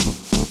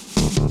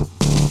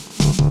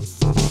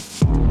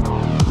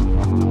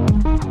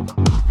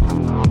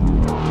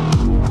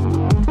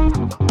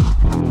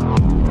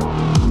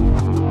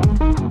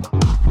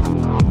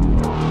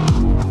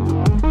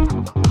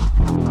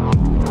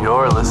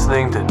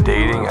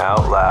Dating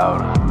Out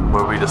Loud,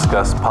 where we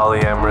discuss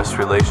polyamorous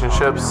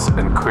relationships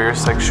and queer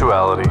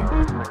sexuality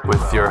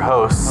with your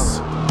hosts,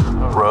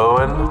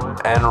 Rowan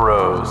and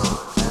Rose.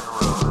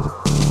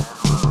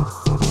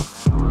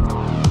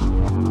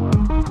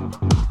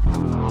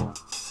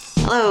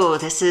 Hello,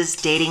 this is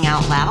Dating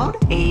Out Loud,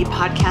 a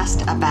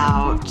podcast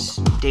about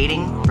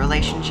dating,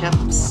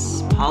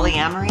 relationships,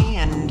 polyamory,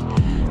 and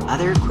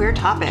other queer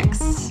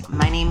topics.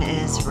 My name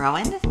is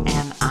Rowan,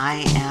 and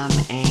I am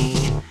a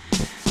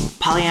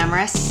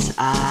polyamorous,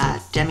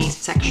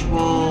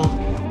 demisexual,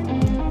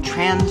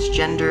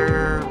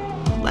 transgender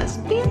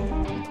lesbian.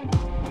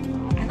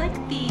 I like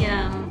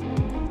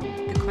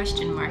the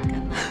question mark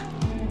on that.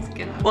 It's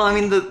good. Well, I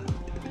mean,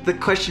 the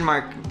question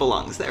mark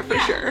belongs there for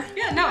sure.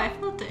 Yeah, no, I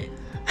felt it.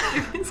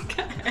 It was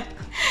good.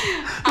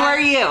 Who are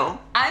you?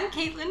 I'm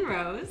Caitlin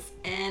Rose,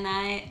 and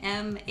I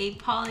am a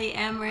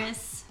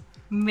polyamorous,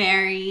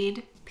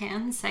 married,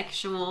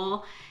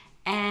 pansexual,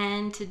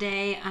 and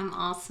today I'm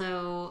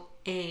also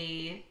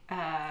a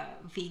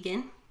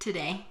vegan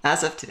today.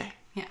 As of today.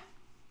 Yeah.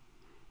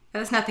 That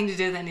has nothing to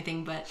do with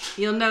anything, but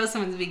you'll know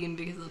someone's vegan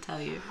because they'll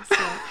tell you. So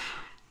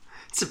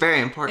it's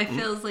very important. it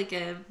feels like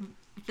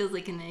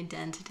an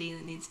identity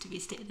that needs to be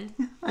stated.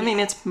 I mean,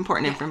 it's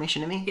important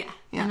information to me.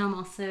 Yeah. And I'm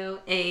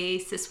also a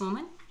cis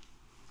woman.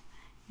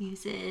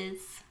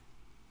 Uses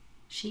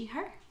she,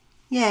 her.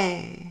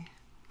 Yay.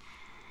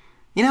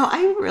 You know,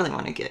 I really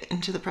want to get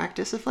into the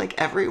practice of like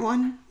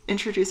everyone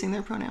introducing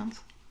their pronouns.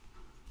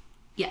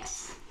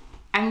 Yes.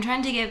 I'm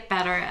trying to get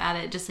better at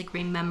it, just like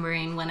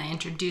remembering when I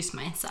introduce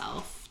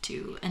myself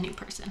to a new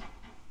person.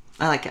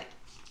 I like it.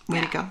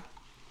 Way to go.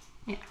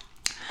 Yeah.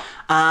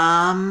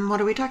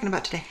 What are we talking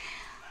about today?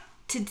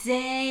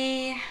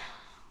 Today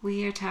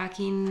we are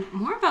talking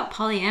more about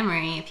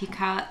polyamory. If you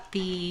caught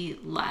the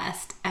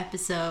last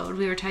episode,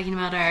 we were talking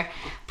about our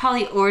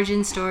poly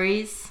origin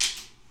stories,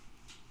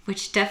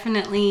 which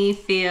definitely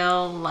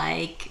feel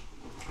like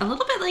a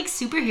little bit like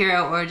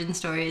superhero origin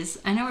stories.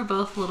 I know we're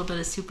both a little bit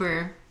of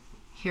superhero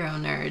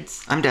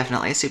nerds. I'm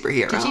definitely a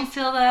superhero. Did you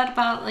feel that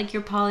about like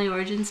your poly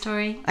origin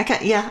story?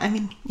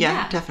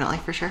 Yeah, definitely,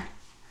 for sure.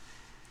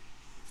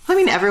 I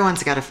mean,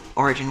 everyone's got an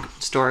origin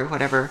story,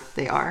 whatever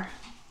they are.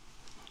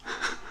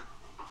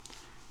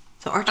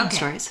 So origin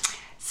stories.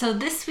 So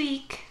this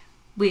week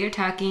we are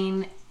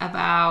talking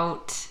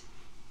about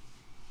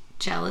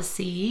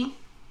jealousy,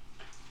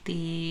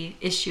 the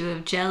issue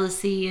of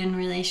jealousy in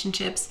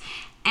relationships,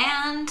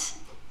 and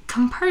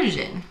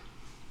compersion.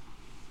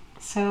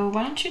 So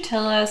why don't you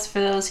tell us, for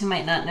those who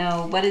might not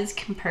know, what is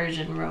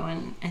compersion,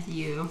 Rowan, as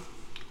you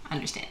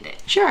understand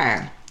it?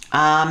 Sure.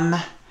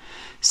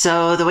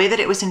 So the way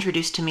that it was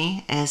introduced to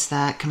me is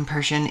that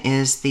compersion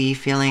is the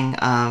feeling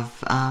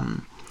of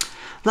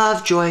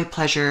love, joy,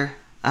 pleasure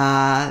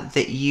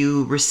that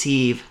you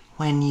receive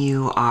when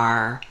you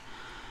are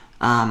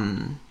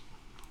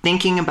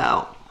thinking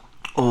about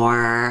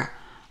or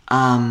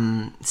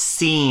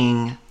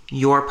seeing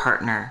your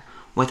partner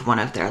with one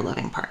of their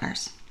loving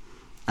partners.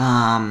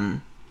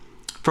 From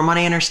what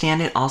I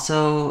understand, it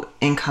also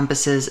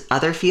encompasses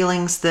other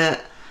feelings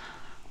that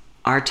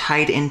are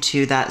tied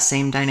into that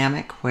same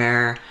dynamic,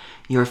 where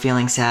you're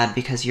feeling sad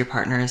because your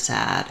partner is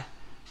sad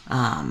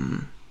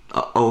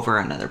over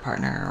another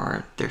partner,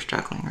 or they're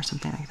struggling or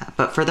something like that.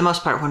 But for the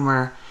most part, when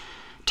we're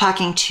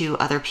talking to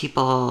other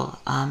people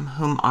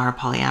whom are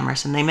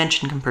polyamorous and they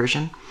mention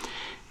compersion,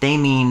 they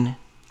mean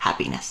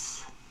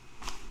happiness.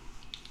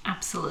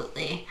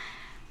 Absolutely.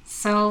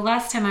 So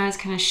last time I was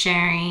kind of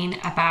sharing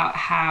about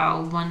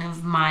how one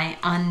of my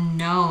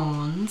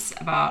unknowns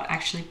about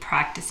actually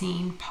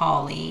practicing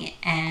poly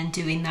and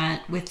doing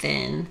that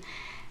within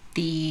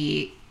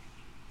the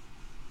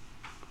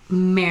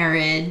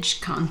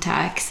marriage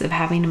context of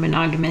having a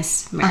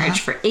monogamous marriage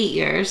for 8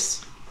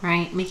 years,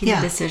 right? Making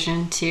the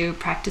decision to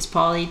practice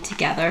poly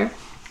together.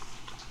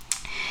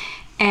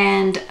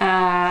 And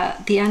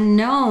the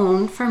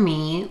unknown for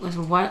me was,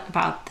 what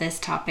about this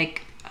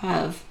topic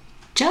of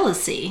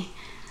jealousy?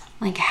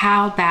 Like,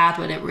 how bad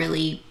would it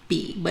really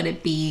be? Would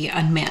it be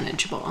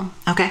unmanageable?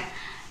 Okay.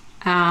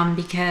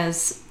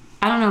 Because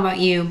I don't know about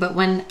you, but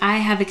when I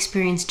have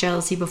experienced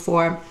jealousy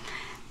before,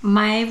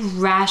 my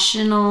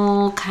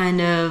rational kind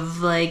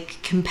of like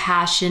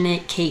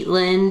compassionate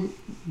Caitlin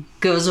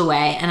goes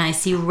away, and I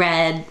see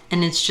red,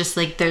 and it's just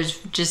like there's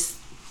just,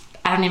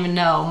 I don't even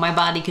know, my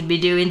body could be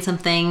doing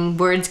something,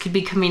 words could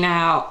be coming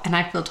out, and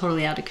I feel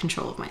totally out of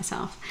control of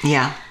myself.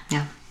 Yeah.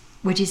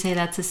 Would you say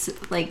that's a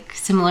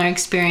similar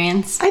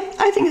experience?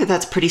 I think that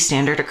that's pretty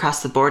standard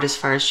across the board as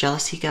far as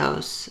jealousy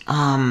goes.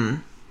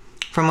 From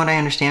what I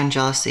understand,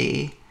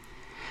 jealousy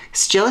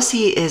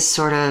is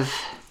sort of,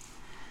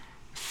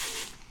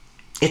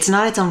 it's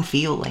not its own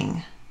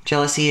feeling.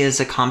 Jealousy is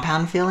a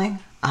compound feeling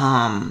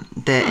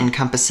that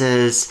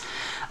encompasses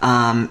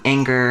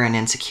anger and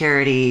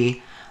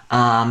insecurity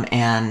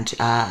and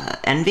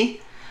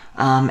envy.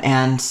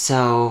 And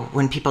so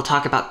when people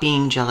talk about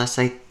being jealous,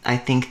 I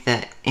think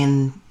that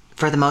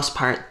for the most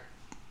part,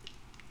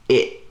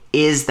 it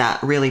is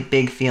that really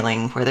big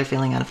feeling where they're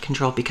feeling out of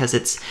control, because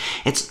it's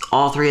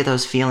all three of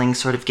those feelings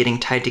sort of getting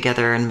tied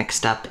together and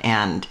mixed up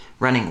and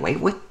running away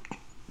with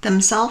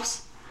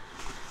themselves.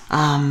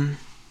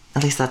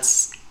 At least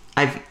that's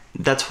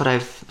what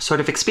I've sort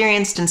of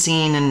experienced and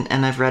seen,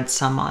 and I've read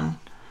some on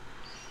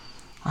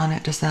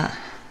it. Does that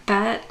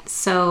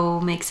so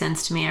makes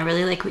sense to me? I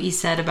really like what you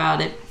said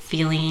about it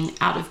feeling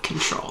out of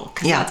control,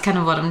 because that's kind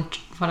of what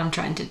I'm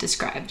trying to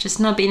describe. Just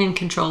not being in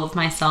control of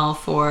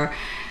myself, or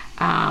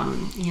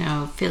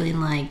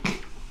feeling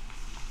like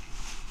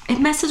it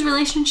messes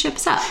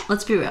relationships up.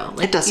 Let's be real.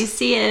 Like, it does. You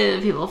see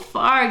it, people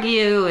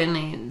argue,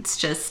 and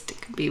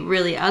it could be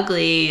really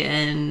ugly,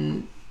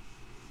 and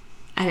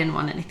I didn't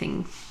want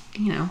anything,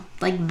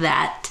 like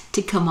that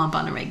to come up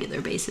on a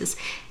regular basis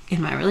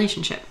in my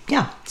relationship.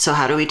 Yeah. So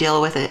how do we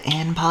deal with it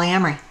in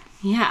polyamory?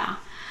 Yeah.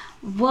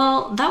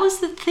 Well, that was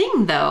the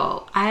thing,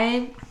 though.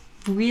 I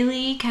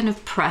really kind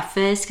of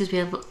prefaced, because we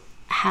have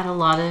had a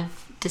lot of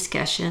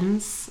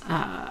discussions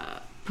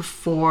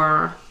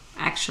before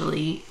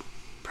actually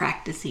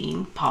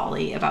practicing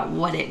poly about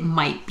what it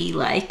might be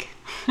like.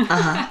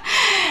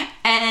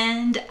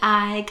 And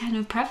I kind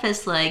of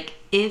prefaced, like,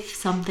 if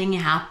something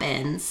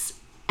happens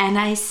and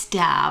I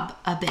stab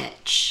a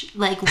bitch,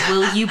 like,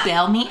 will you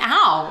bail me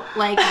out?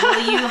 Like,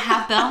 will you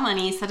have bail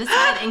money set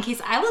aside in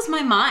case I lose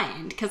my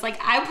mind? Because, like,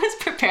 I was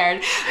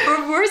prepared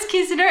for worst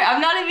case scenario.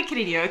 I'm not even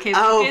kidding you, okay?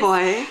 Oh,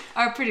 boy.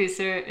 Our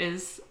producer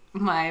is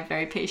my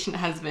very patient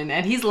husband,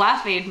 and he's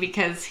laughing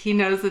because he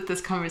knows that this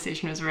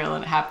conversation was real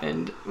and it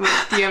happened.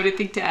 Do you have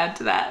anything to add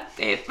to that,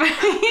 babe?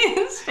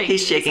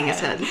 He's shaking his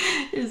head.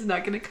 He's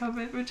not going to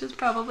comment, which is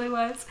probably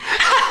wise.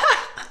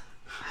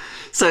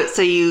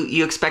 So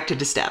you expected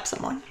to stab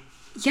someone?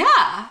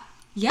 Yeah.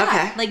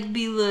 Okay. Like,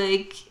 be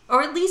like,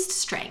 or at least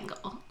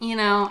strangle.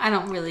 I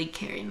don't really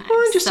carry knives.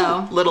 Or just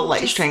a little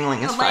light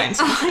strangling is fine.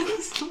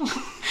 Just,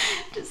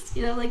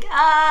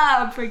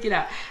 I'm freaking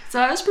out. So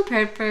I was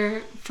prepared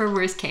for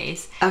worst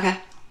case. Okay.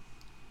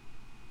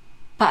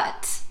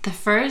 But the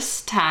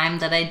first time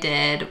that I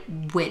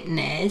did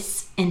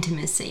witness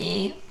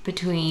intimacy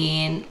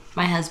between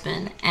my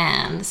husband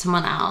and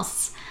someone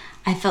else,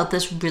 I felt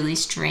this really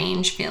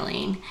strange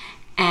feeling.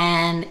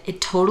 And it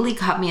totally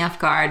caught me off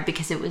guard,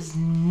 because it was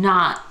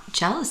not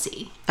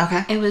jealousy.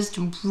 Okay. It was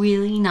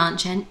really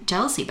not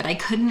jealousy, but I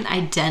couldn't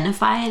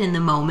identify it in the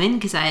moment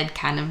because I had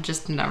kind of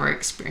just never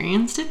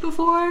experienced it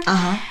before.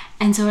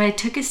 And so I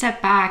took a step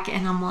back,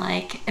 and I'm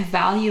like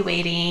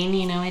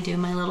evaluating, I do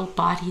my little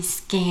body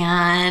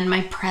scan,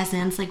 my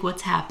presence, like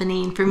what's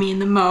happening for me in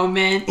the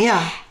moment.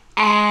 Yeah.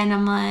 And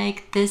I'm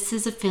like, this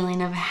is a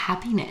feeling of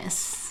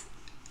happiness.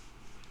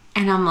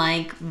 And I'm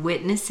like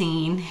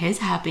witnessing his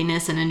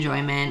happiness and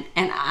enjoyment,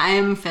 and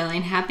I'm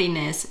feeling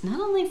happiness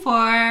not only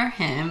for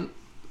him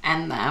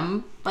and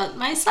them, but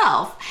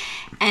myself.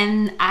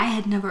 And I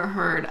had never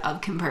heard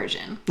of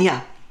compersion.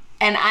 Yeah.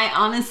 And I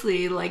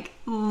honestly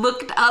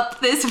looked up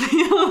this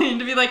feeling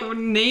to be like,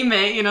 name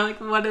it, like,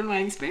 what am I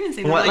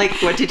experiencing?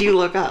 What did you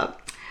look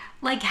up?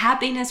 Like,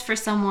 happiness for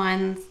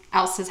someone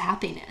else's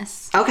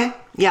happiness. Okay.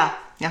 Yeah.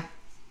 Yeah.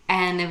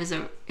 And it was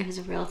a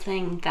real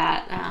thing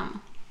that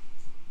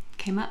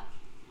came up.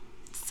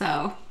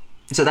 So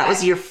that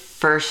was your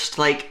first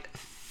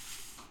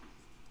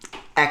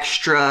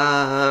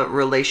extra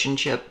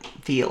relationship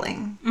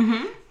feeling.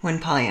 Mm-hmm. When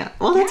polyamory.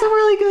 Well, that's a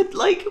really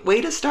good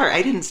way to start.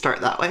 I didn't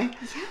start that way.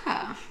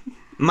 Yeah.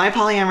 My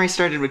polyamory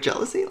started with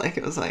jealousy.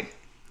 It was like,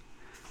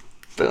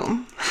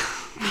 boom.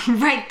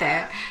 Right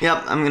there.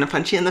 Yep, I'm gonna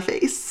punch you in the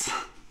face.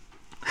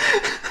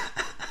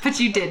 But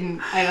you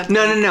didn't.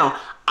 No.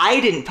 I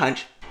didn't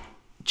punch.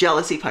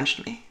 Jealousy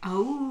punched me.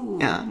 Oh.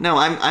 Yeah. No,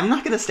 I'm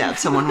not gonna stab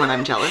someone when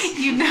I'm jealous.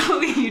 You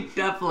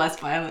have less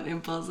violent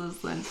impulses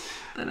than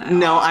I.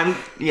 No,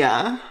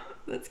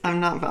 I'm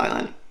not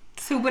violent.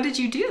 So what did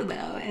you do though,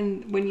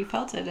 and when you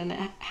felt it and it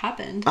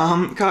happened?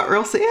 Got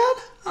real sad.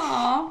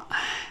 Aww.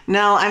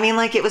 No, I mean,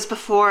 it was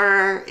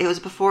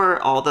before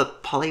all the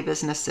poly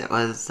business. It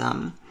was,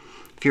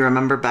 if you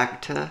remember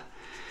back to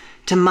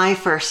my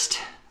first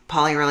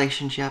poly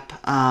relationship,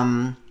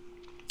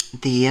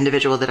 the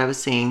individual that I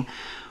was seeing,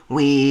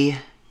 we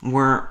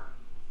weren't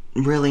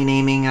really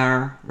naming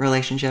our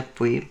relationship.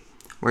 We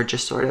were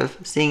just sort of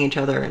seeing each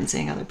other and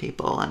seeing other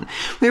people, and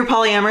we were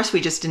polyamorous.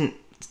 We just didn't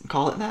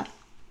call it that.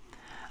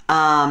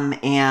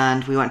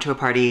 And we went to a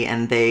party,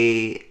 and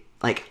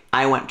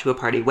I went to a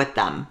party with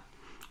them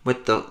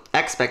with the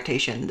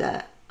expectation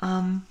that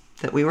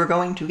we were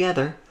going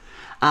together.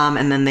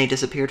 And then they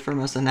disappeared for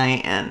most of the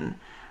night, and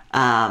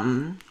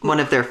one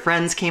of their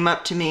friends came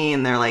up to me,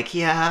 and they're like,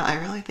 yeah, I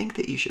really think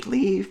that you should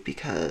leave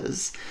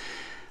because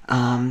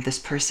this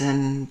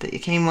person that you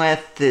came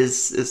with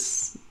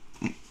is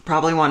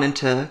probably wanting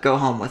to go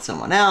home with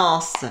someone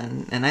else,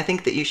 and I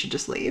think that you should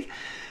just leave.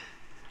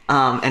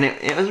 And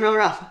it was real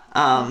rough.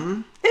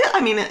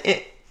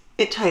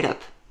 It tied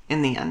up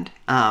in the end.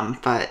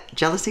 But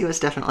jealousy was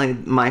definitely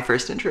my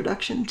first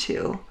introduction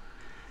to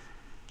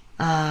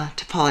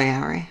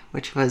polyamory,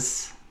 which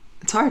was,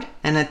 it's hard.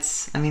 And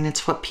it's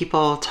what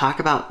people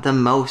talk about the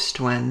most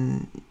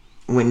when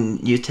when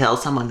you tell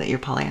someone that you're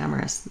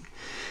polyamorous,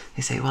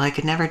 they say, well, I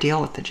could never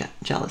deal with the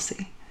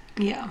jealousy.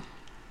 Yeah.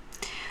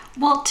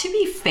 Well, to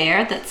be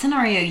fair, that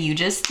scenario you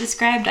just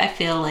described, I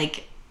feel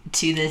like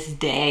to this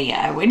day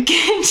I would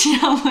get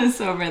jealous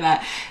over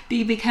that.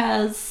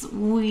 Because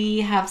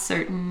we have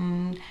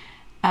certain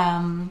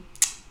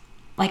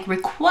like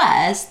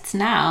requests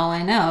now,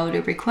 I know,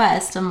 to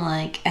request, I'm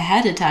like,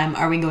 ahead of time,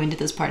 are we going to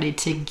this party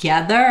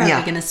together? Are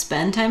we going to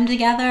spend time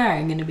together? Are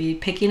we going to be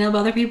picking up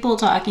other people,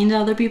 talking to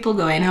other people,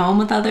 going home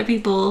with other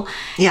people?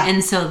 Yeah.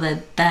 And so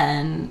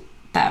then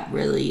that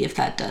really, if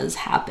that does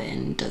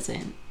happen, it's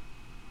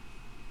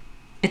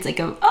like,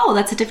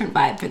 that's a different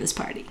vibe for this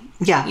party.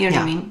 Yeah. You know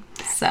what I mean?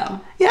 So.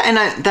 Yeah, and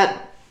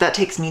that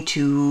takes me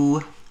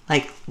to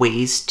like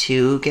ways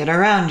to get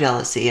around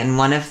jealousy, and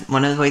one of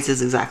the ways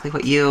is exactly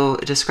what you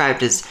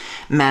described, is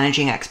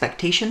managing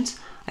expectations.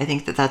 I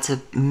think that's a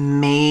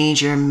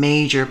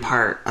major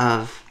part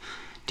of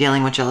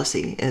dealing with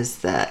jealousy, is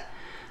that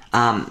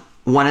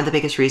one of the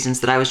biggest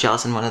reasons that I was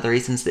jealous, and one of the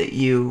reasons that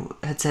you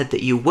had said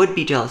that you would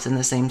be jealous in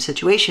the same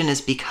situation,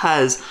 is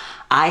because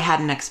I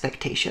had an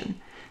expectation.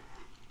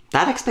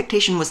 That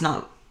expectation was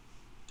not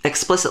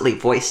explicitly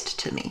voiced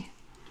to me.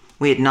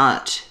 We had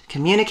not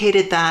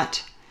communicated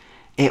that.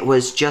 It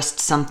was just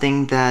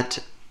something that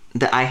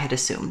I had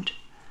assumed.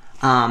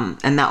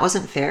 And that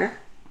wasn't fair.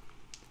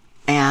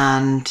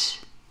 And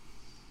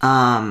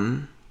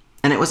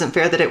it wasn't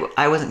fair that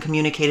I wasn't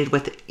communicated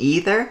with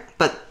either,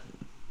 but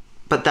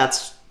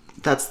that's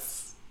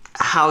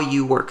how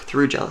you work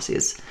through jealousy,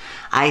 is,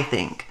 I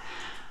think,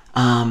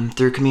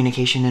 through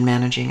communication and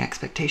managing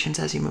expectations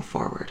as you move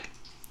forward.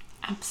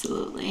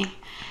 Absolutely.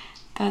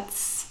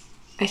 That's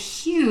a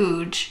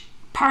huge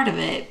part of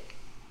it.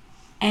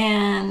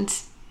 And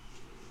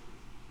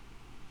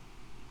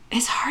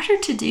it's harder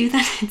to do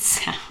than it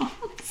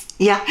sounds.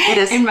 Yeah, it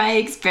is. In my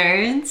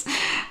experience.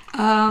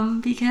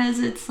 Because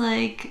it's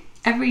like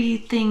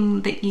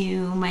everything that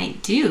you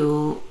might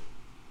do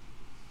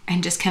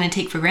and just kind of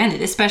take for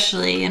granted,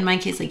 especially in my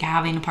case, like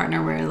having a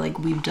partner where like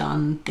we've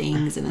done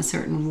things in a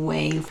certain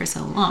way for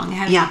so long. I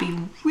have to be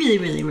really,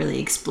 really, really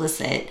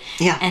explicit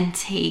and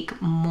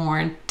take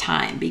more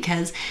time,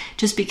 because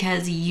just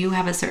because you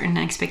have a certain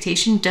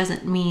expectation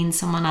doesn't mean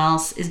someone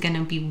else is going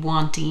to be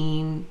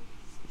wanting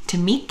to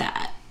meet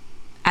that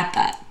at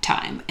that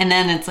time. And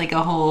then it's like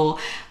a whole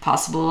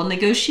possible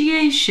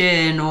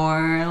negotiation,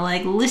 or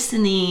like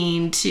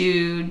listening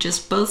to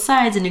just both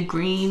sides and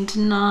agreeing to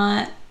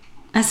not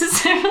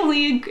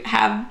necessarily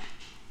have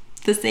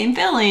the same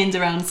feelings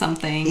around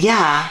something.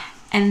 Yeah.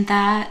 And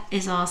that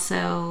is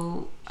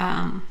also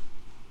a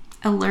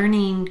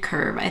learning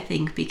curve, I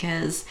think,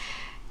 because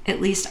at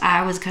least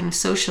I was kind of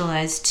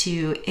socialized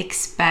to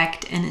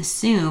expect and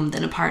assume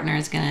that a partner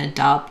is going to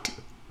adopt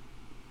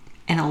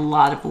in a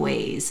lot of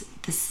ways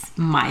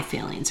my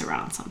feelings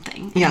around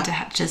something. Yeah. And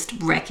to just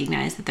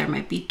recognize that there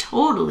might be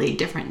totally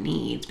different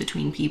needs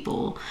between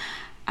people,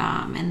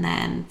 and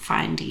then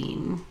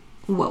finding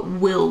what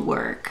will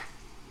work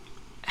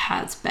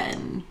has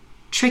been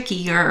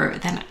trickier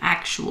than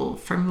actual,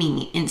 for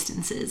me,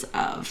 instances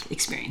of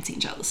experiencing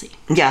jealousy.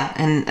 Yeah,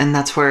 and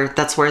that's where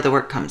the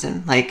work comes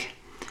in. Like,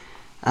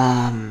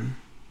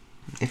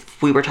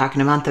 if we were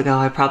talking a month ago,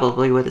 I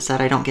probably would have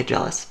said I don't get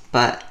jealous.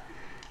 But,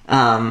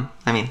 I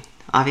mean,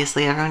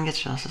 obviously everyone gets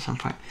jealous at some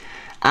point.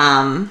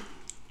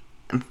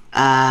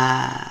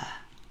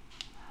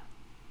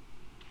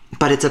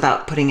 But it's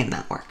about putting in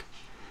that work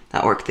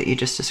that you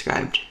just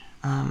described.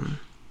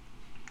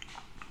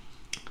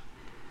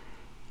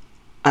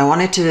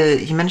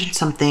 You mentioned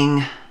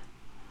something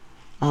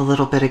a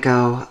little bit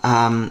ago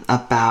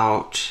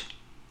about,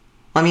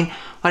 why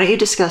don't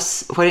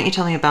you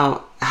tell me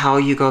about how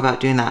you go about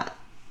doing that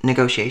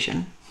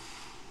negotiation?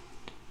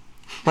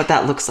 What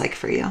that looks like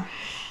for you?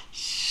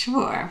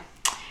 Sure.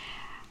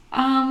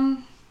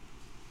 I'm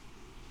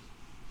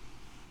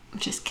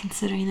just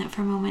considering that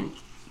for a moment,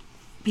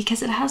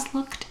 because it has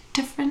looked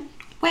different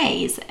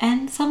ways,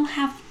 and some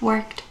have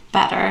worked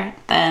better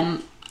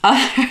than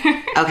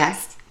others. Okay.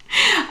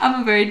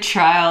 I'm a very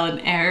trial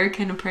and error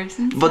kind of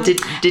person. Well,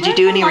 did you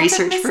do any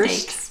research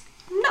first?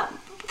 No,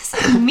 this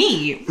is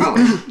me,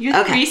 Rowan.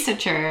 You're the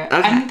researcher.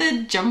 Okay. I'm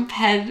the jump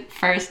head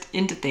first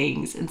into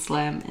things and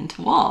slam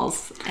into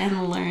walls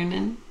and learn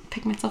and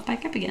pick myself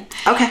back up again.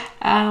 Okay.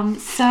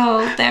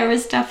 So there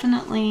was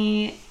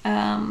definitely,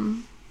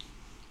 I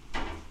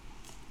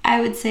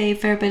would say, a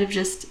fair bit of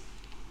just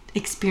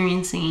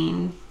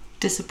experiencing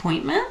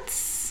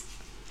disappointments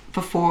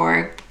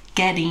before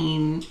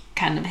getting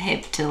kind of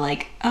hip to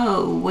like,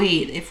 oh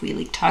wait, if we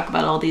like talk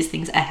about all these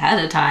things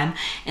ahead of time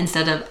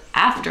instead of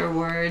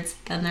afterwards,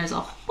 then there's a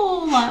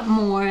whole lot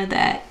more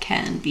that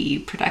can be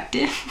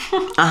productive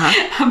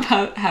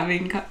about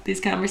having these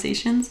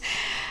conversations.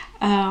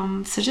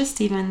 So just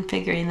even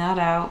figuring that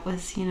out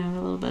was, a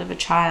little bit of a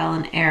trial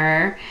and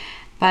error.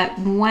 But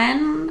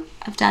when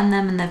I've done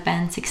them and they've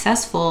been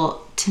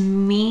successful, to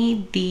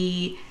me,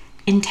 the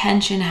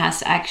intention has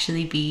to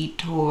actually be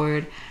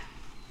toward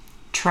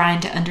trying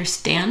to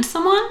understand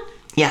someone.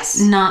 Yes.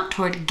 Not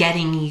toward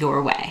getting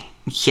your way.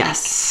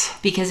 Yes.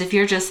 Because if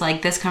you're just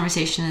like, this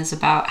conversation is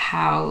about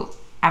how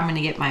I'm going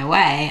to get my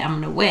way, I'm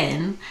going to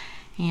win,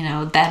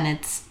 then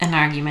it's an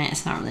argument.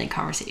 It's not really a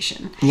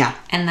conversation. Yeah.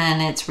 And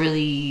then it's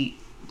really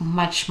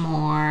much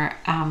more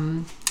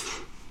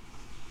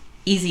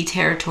easy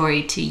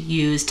territory to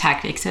use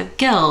tactics of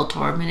guilt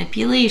or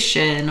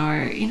manipulation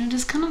or,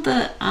 just kind of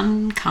the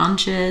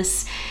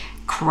unconscious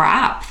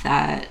crap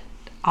that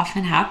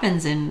often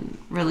happens in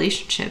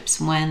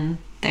relationships when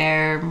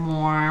they're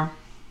more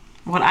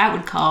what I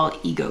would call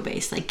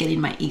ego-based, like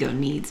getting my ego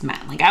needs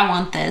met. Like, I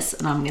want this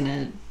and I'm going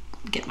to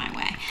get my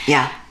way.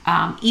 Yeah.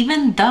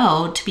 Even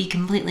though, to be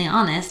completely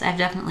honest, I've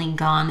definitely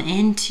gone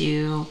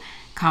into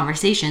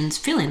conversations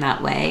feeling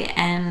that way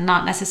and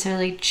not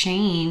necessarily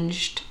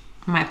changed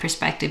my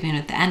perspective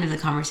at the end of the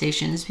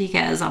conversations,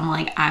 because I'm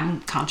like,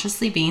 I'm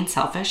consciously being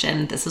selfish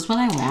and this is what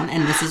I want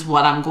and this is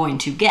what I'm going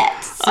to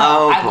get.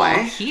 So I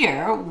will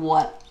hear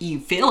what you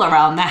feel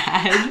around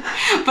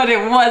that. But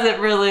it wasn't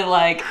really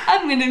like,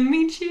 I'm going to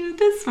meet you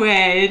this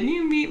way and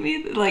you meet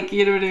me, like,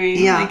 you know what I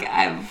mean? Yeah. Like,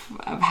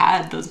 I've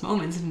had those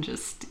moments and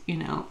just,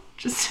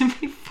 just to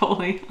be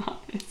fully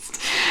honest.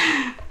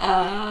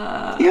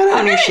 I'm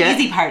not an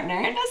easy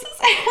partner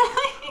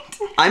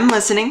necessarily. I'm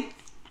listening.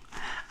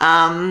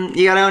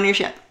 You gotta own your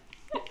shit.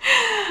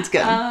 It's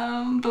good.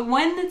 But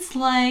when it's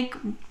like,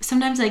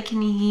 sometimes I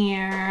can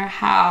hear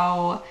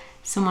how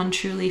someone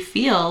truly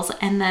feels,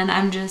 and then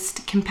I'm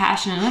just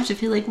compassionate enough to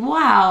feel like,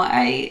 wow,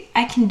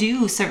 I can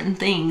do certain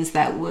things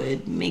that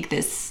would make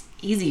this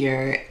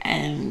easier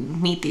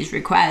and meet these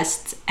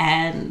requests,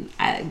 and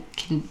I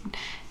can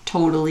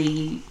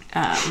totally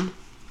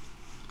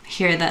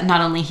hear that, not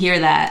only hear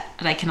that,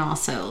 but I can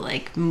also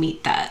like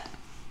meet that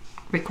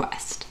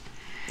request.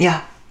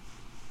 Yeah.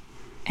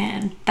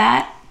 And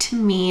that, to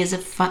me, is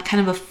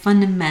kind of a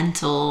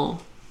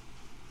fundamental,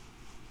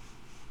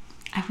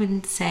 I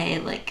wouldn't say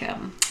like, how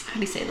do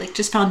you say, like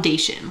just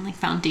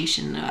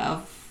foundation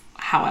of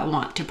how I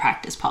want to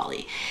practice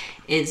poly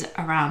is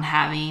around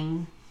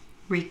having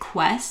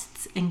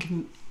requests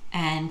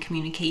and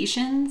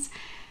communications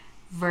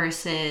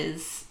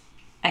versus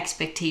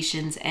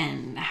expectations,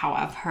 and how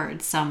I've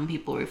heard some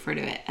people refer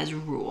to it as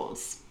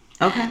rules.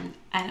 Okay. And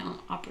I don't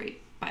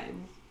operate by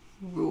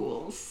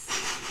rules.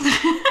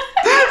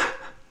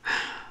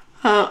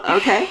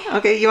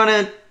 Okay. You want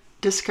to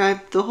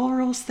describe the whole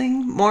rules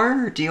thing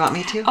more, or do you want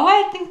me to? Oh,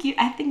 I think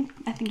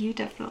you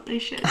definitely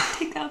should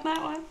take on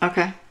that one.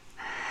 Okay.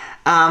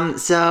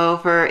 So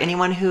for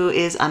anyone who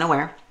is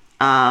unaware,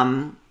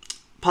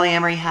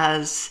 polyamory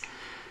has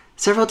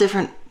several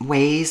different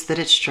ways that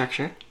it's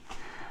structured.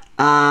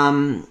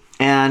 And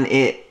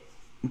it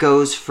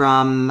goes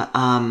from,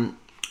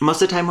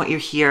 most of the time what you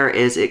hear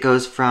is it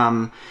goes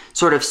from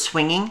sort of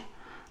swinging,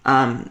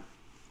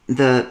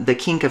 the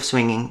kink of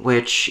swinging,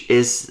 which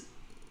is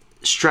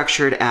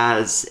structured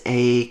as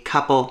a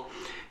couple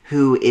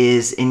who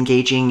is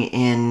engaging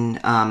in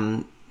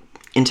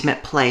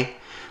intimate play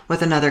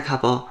with another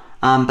couple,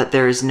 but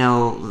there's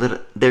no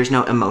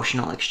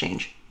emotional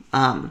exchange.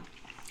 And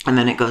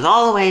then it goes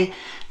all the way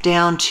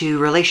down to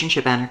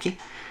relationship anarchy,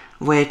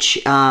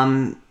 which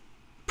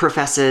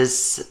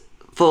professes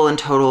full and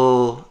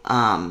total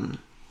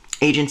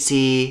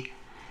agency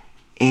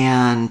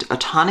and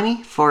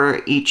autonomy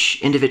for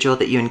each individual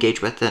that you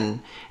engage with,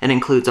 and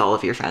includes all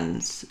of your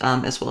friends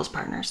as well as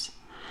partners.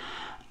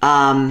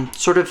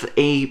 Sort of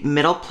a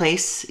middle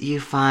place,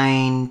 you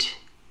find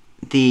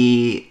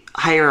the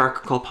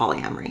hierarchical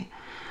polyamory,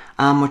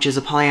 which is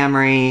a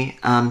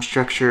polyamory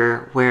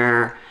structure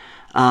where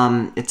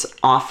it's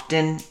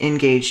often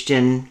engaged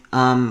in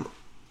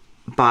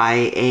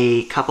by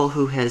a couple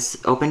who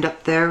has opened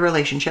up their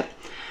relationship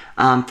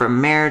from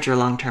marriage or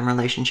long-term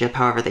relationship,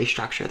 however they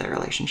structure their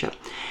relationship.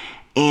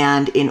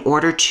 And in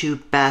order to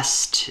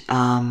best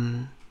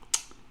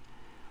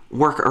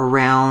work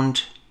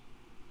around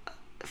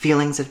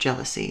feelings of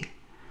jealousy,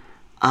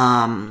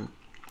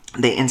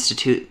 they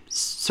institute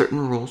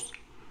certain rules.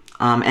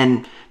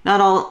 And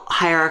not all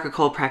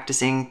hierarchical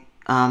practicing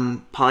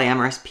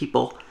polyamorous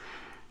people,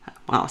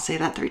 wow, say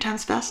that 3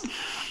 times fast.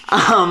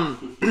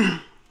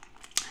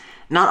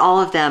 Not all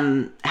of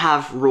them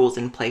have rules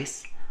in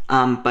place,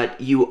 but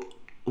you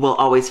will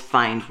always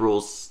find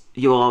rules.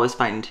 You will always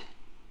find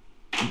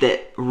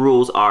that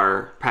rules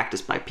are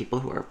practiced by people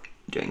who are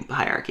doing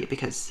hierarchy,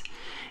 because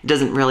it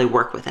doesn't really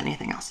work with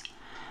anything else.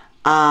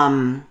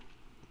 But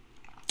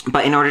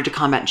in order to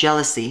combat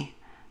jealousy,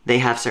 they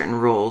have certain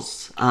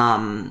rules.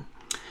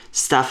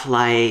 Stuff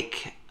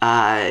like,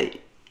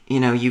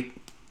 you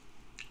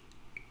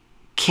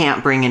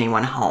can't bring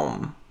anyone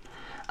home.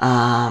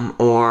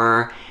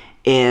 Or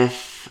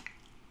if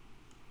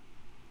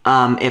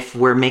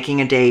we're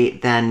making a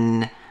date,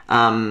 then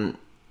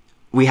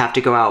we have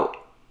to go out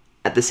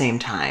at the same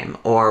time,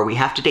 or we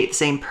have to date the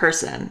same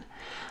person.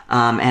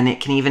 And it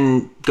can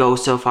even go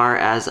so far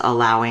as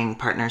allowing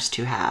partners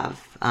to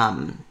have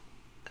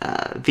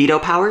veto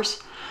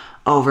powers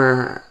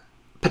over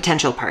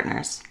potential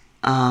partners,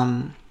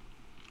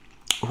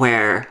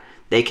 where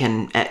they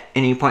can, at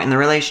any point in the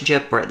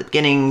relationship or at the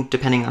beginning,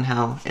 depending on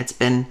how it's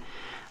been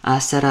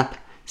set up,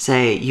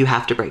 say you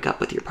have to break up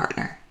with your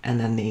partner, and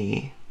then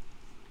the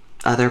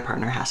other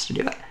partner has to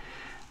do it.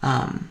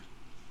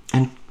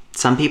 And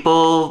some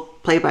people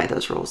play by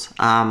those rules.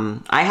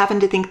 I happen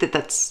to think that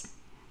that's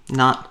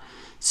not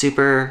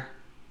super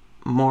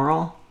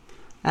moral,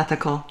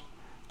 ethical,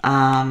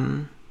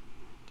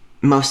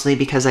 mostly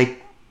because I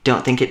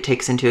don't think it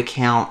takes into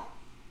account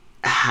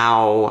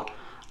how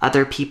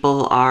other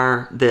people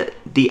are,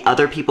 the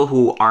other people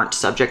who aren't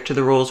subject to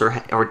the rules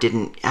or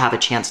didn't have a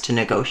chance to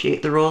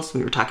negotiate the rules.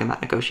 We were talking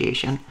about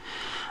negotiation.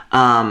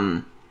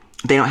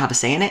 They don't have a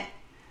say in it.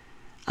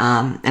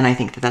 And I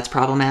think that that's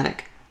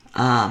problematic.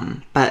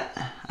 But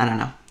I don't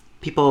know.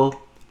 People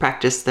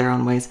practice their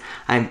own ways.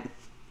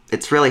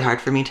 It's really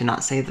hard for me to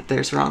not say that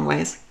there's wrong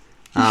ways.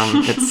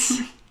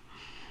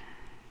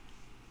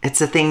 It's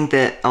a thing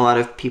that a lot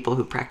of people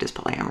who practice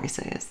polyamory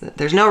say, is that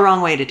there's no wrong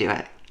way to do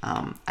it.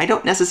 I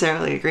don't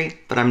necessarily agree,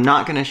 but I'm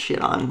not going to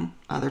shit on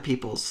other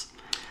people's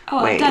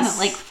ways. I've done it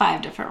like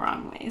 5 different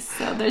wrong ways,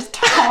 so there's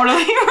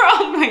totally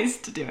wrong ways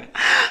to do it.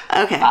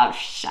 Okay.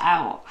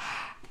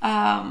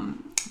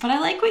 But I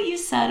like what you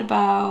said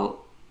about,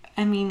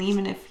 I mean,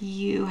 even if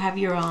you have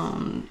your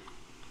own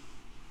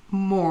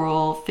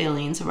moral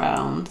feelings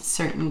around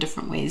certain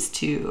different ways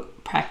to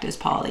practice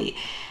poly,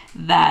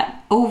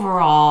 that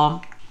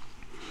overall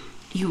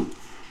you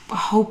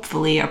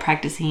hopefully are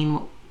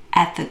practicing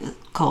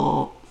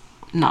ethical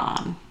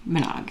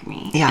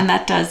non-monogamy. Yeah. And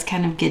that does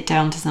kind of get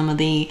down to some of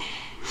the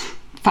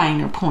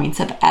finer points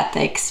of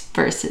ethics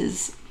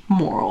versus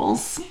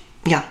morals.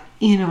 Yeah.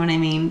 You know what I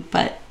mean?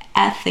 But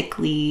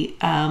ethically,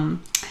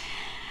 I'm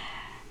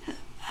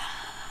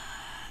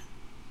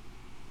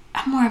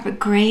more of a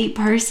gray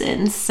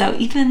person, so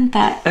even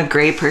that... A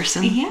gray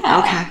person? Yeah.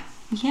 Okay.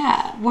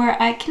 Yeah, where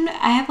I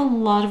have a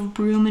lot of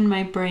room in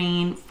my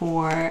brain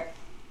for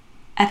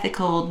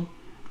ethical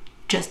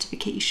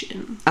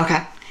justification.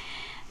 Okay.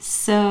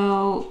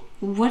 So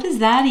what does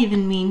that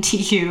even mean to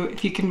you,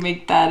 if you can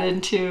make that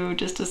into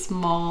just a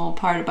small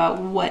part about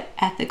what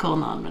ethical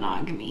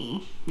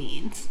non-monogamy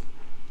means?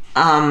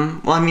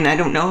 Well, I mean, I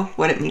don't know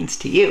what it means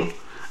to you.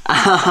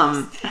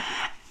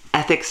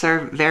 Ethics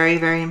are very,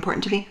 very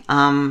important to me.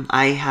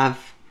 I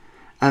have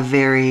a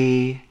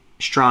very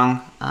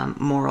strong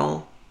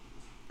moral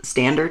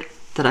standard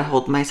that I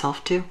hold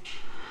myself to.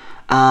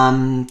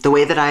 The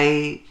way that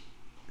I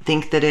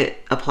think that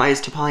it applies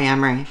to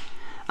polyamory,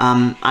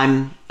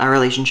 I'm a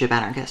relationship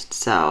anarchist,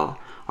 so,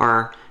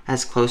 or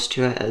as close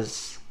to it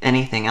as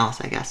anything else,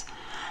 I guess.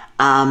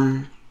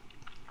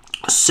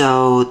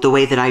 So the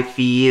way that I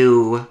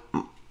view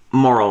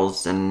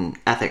morals and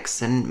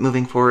ethics and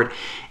moving forward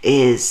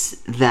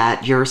is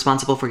that you're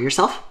responsible for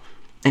yourself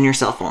and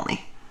yourself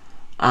only.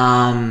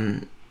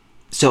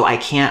 So I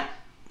can't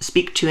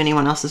speak to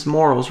anyone else's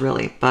morals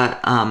really, but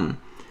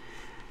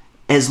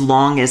as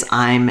long as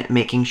I'm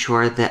making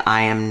sure that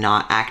I am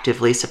not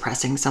actively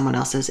suppressing someone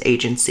else's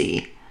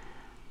agency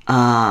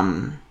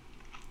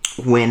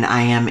when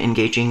I am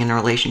engaging in a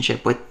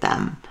relationship with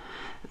them,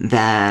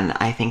 then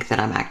I think that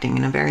I'm acting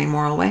in a very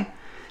moral way.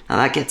 Now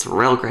that gets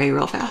real gray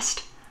real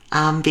fast.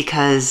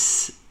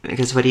 Because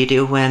what do you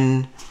do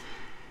when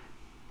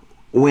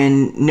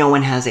no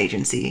one has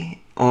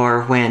agency,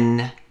 or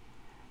when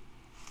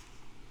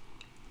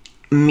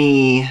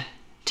me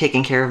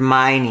taking care of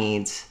my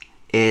needs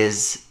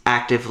is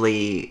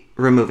actively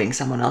removing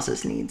someone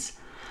else's needs?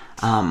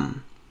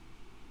 And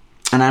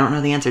I don't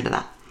know the answer to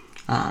that.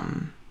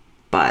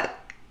 But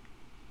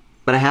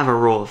I have a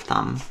rule of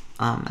thumb,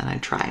 and I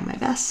try my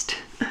best.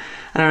 I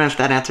don't know if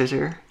that answers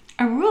your...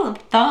 A rule of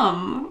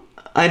thumb?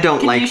 I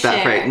don't like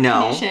that phrase.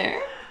 No. Can you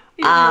share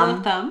your rule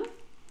of thumb?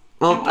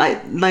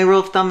 Well, my rule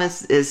of thumb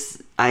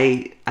is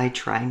I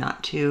try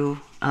not to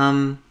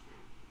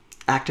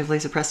actively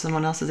suppress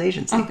someone else's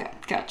agency. Okay,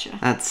 gotcha.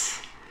 That's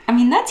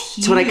huge.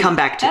 That's what I come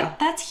back to.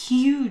 That's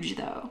huge,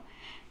 though.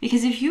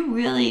 Because if you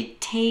really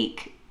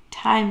take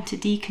time to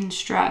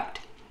deconstruct,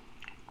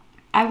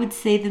 I would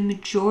say the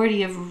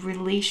majority of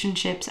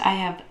relationships I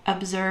have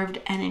observed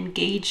and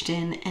engaged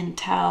in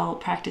until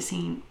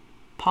practicing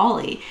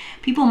poly,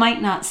 people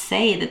might not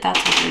say that that's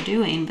what they're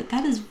doing, but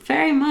that is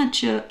very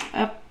much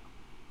a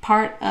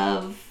part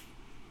of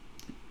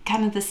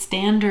kind of the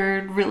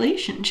standard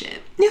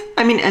relationship. Yeah,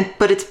 I mean,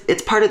 but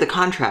it's part of the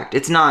contract.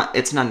 It's not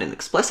an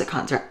explicit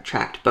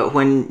contract, but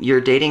when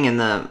you're dating in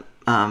the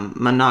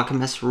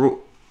monogamous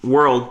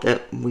world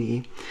that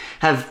we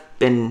have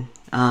been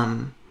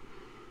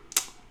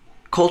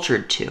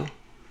cultured to,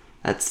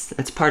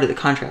 it's part of the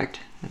contract.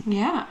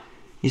 Yeah.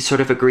 You sort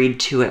of agreed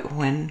to it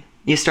when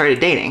you started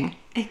dating.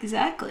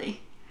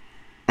 Exactly.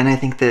 And I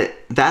think that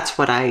that's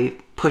what I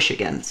push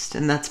against,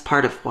 and that's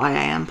part of why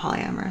I am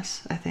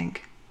polyamorous, I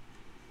think.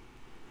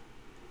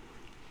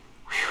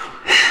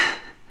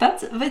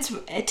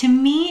 To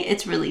me,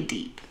 it's really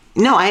deep.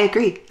 No, I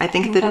agree. I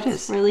think that it is.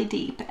 It's really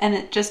deep. And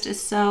it just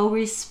is so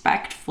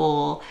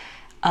respectful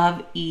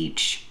of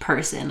each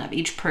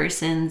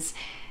person's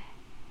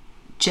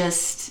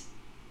just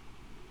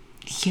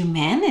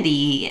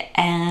humanity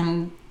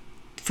and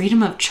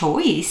freedom of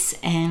choice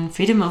and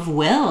freedom of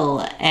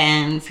will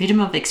and freedom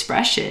of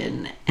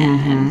expression.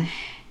 And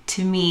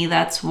to me,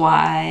 that's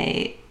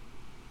why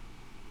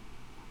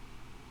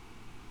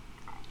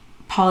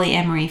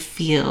polyamory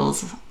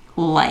feels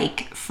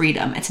like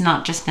freedom. It's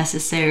not just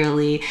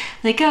necessarily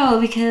like,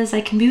 oh, because I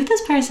can be with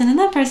this person and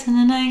that person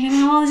and I can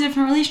have all these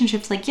different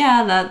relationships. Like,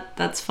 yeah,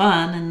 that's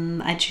fun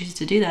and I choose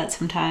to do that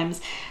sometimes.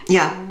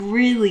 Yeah. But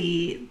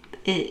really,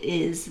 it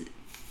is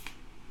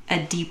a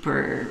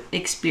deeper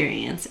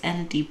experience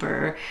and a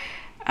deeper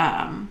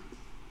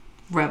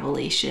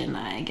revelation,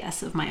 I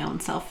guess, of my own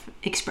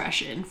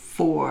self-expression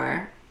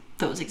for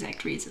those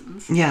exact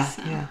reasons. Yeah,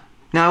 So. yeah.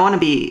 Now, I want to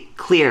be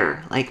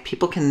clear. Like,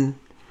 people can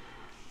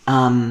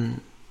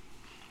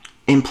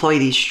employ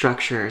these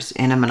structures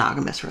in a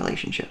monogamous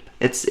relationship.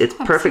 It's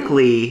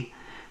perfectly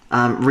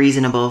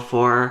reasonable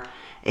for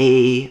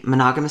a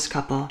monogamous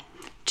couple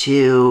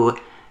to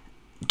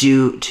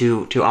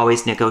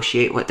always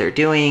negotiate what they're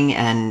doing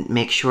and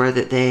make sure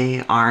that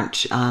they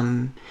aren't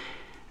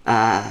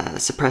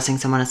suppressing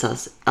someone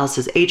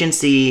else's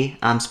agency,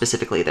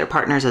 specifically their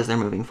partners, as they're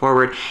moving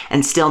forward,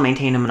 and still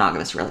maintain a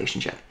monogamous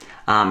relationship.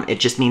 It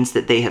just means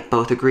that they have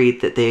both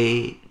agreed that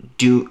they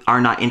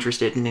are not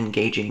interested in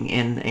engaging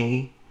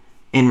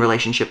in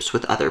relationships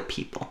with other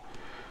people.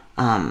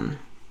 And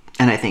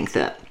I think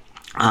that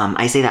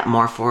I say that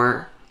more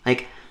for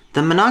like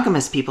the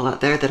monogamous people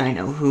out there that I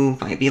know who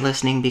might be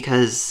listening,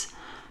 because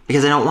I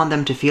don't want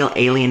them to feel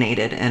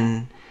alienated.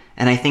 And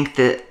I think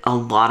that a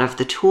lot of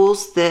the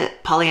tools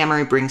that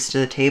polyamory brings to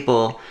the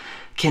table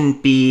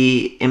can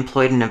be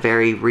employed in a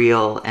very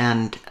real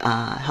and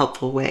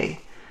helpful way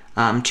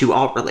to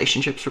all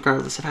relationships,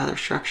 regardless of how they're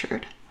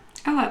structured.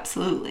 Oh,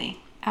 absolutely.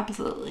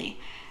 Absolutely.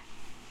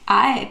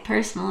 I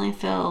personally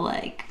feel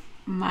like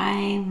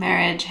my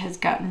marriage has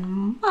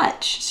gotten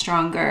much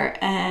stronger,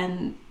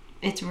 and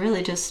it's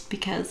really just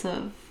because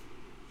of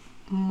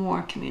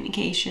more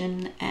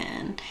communication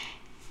and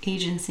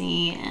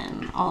agency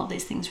and all of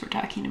these things we're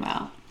talking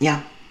about.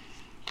 Yeah.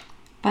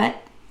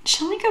 But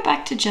shall we go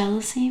back to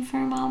jealousy for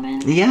a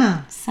moment?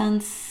 Yeah.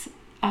 Since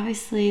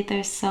obviously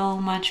there's so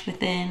much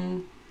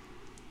within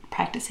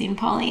practicing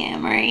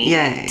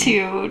polyamory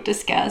to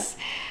discuss.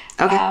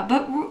 Okay.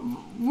 But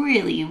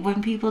really,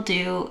 when people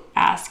do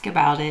ask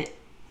about it,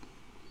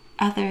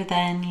 other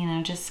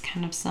than, just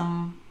kind of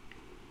some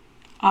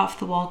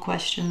off-the-wall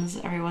questions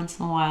every once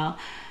in a while,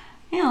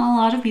 a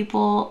lot of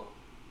people,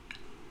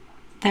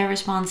 their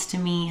response to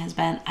me has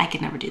been, I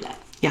could never do that.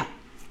 Yeah.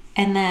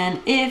 And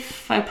then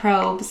if I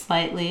probe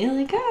slightly,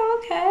 like,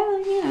 oh,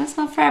 okay, it's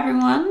not for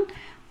everyone.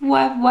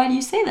 Why do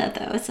you say that,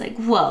 though? It's like,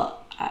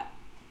 well,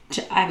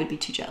 I would be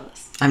too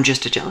jealous. I'm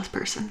just a jealous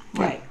person.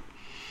 Right.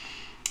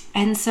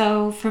 And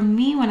so for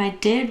me, when I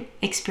did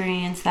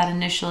experience that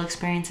initial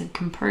experience of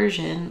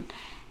compersion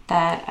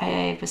that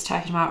I was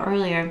talking about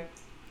earlier,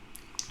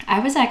 I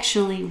was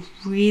actually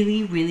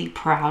really, really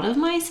proud of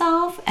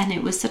myself. And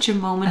it was such a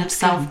moment of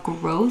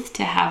self-growth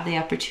to have the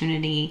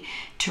opportunity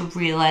to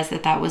realize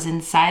that was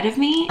inside of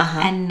me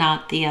and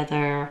not the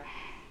other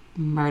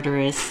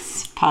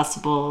murderous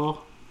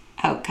possible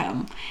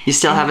outcome. You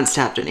still haven't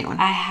stabbed anyone?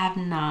 I have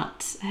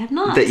not.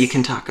 That you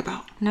can talk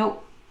about?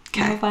 Nope.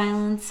 Okay. No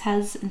violence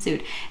has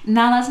ensued.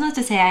 Now, that's not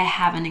to say I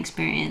haven't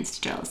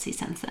experienced jealousy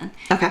since then.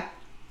 Okay.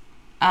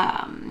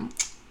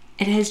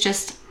 It has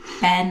just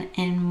been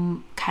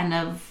in kind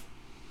of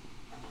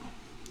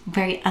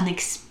very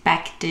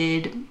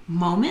unexpected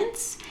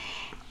moments,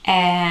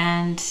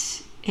 and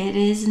it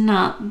is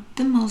not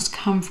the most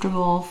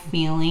comfortable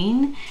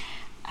feeling.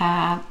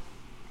 But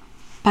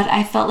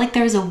I felt like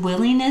there was a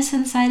willingness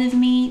inside of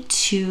me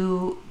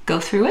to go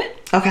through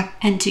it. Okay.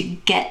 And to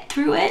get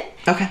through it.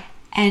 Okay.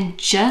 And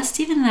just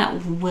even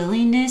that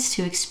willingness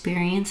to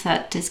experience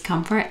that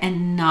discomfort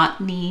and not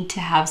need to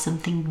have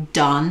something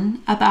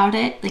done about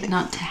it. Like,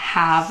 not to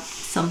have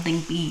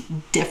something be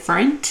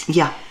different.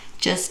 Yeah.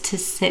 Just to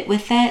sit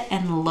with it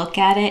and look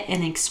at it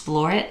and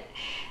explore it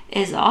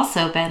has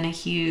also been a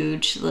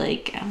huge,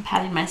 I'm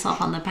patting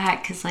myself on the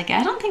back, because, I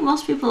don't think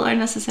most people are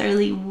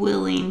necessarily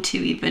willing to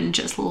even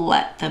just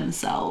let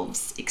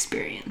themselves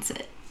experience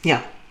it.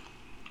 Yeah.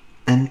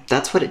 And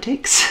that's what it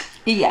takes.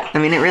 Yeah. I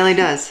mean, it really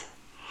does.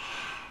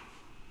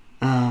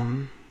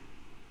 Because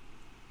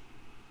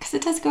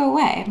it does go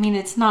away. I mean,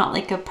 it's not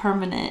like a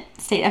permanent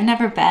state. I've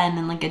never been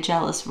in a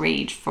jealous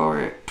rage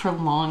for a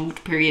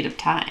prolonged period of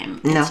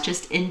time. No. It's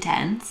just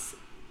intense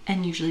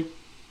and usually,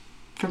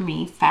 for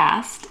me,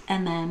 fast,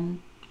 and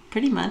then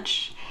pretty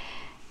much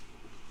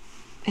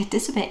it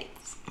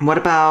dissipates. What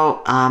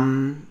about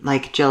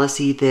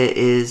jealousy that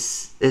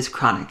is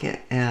chronic?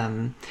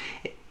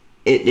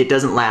 It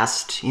doesn't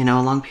last, a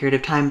long period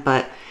of time,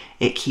 but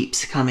it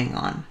keeps coming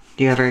on.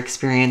 Do you ever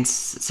experience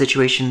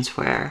situations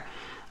where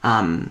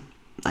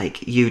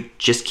you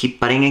just keep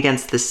butting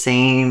against the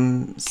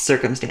same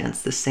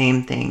circumstance, the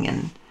same thing,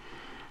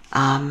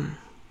 and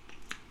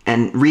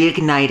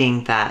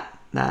reigniting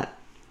that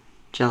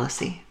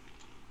jealousy?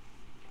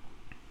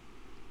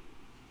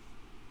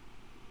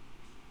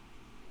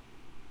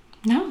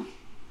 No.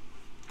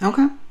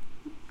 Okay.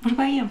 What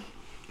about you?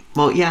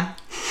 Well, yeah.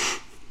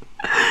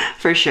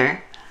 For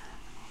sure.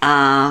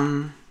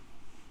 And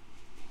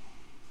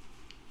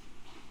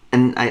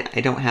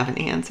I don't have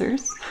any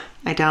answers.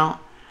 I don't.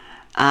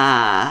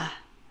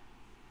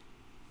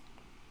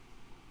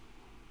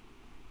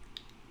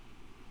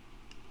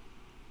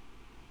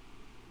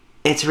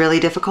 It's really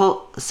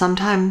difficult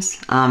sometimes.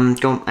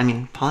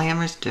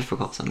 Polyamory is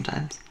difficult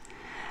sometimes.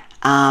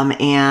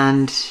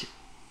 And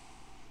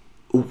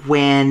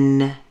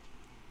when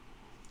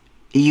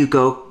you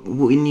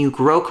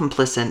grow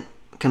complacent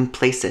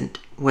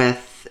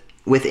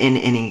within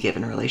any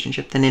given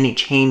relationship, then any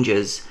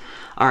changes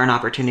are an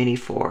opportunity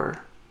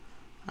for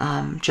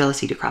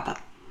jealousy to crop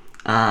up.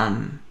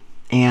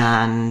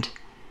 And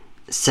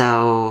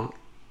so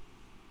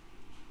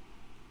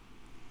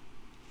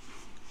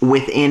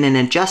within an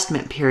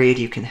adjustment period,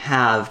 you can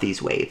have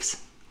these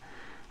waves,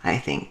 I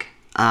think.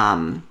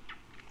 I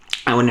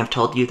wouldn't have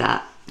told you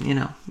that,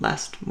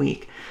 last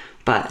week,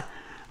 but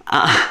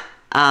it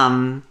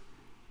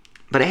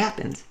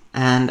happens.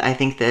 And I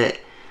think that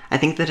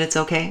it's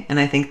okay. And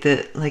I think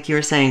that, like you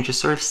were saying, just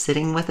sort of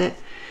sitting with it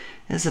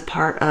is a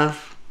part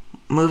of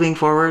moving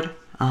forward,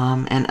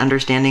 and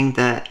understanding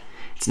that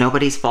it's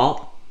nobody's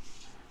fault.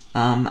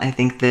 I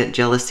think that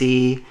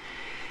jealousy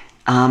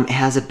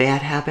has a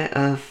bad habit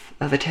of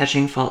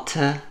attaching fault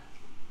to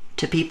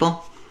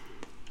people.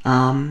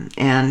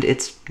 And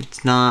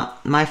it's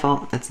not my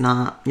fault. It's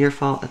not your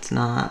fault. It's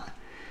not,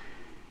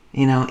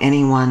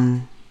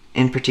 anyone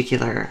in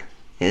particular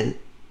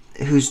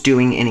who's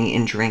doing any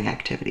injuring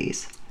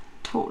activities.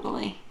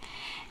 Totally.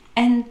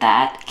 And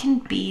that can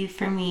be,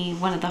 for me,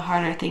 one of the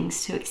harder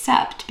things to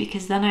accept,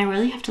 because then I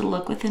really have to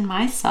look within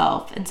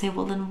myself and say,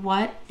 well, then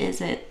what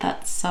is it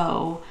that's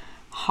so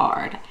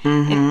hard?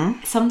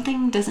 If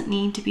something doesn't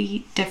need to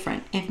be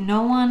different, if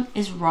no one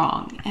is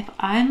wrong, if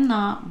I'm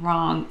not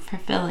wrong for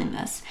feeling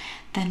this,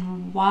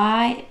 then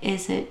why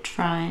is it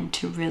trying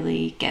to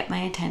really get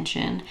my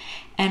attention?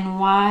 And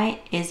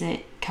why is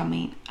it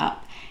coming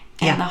up?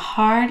 And the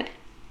hard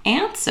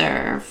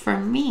answer for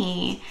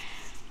me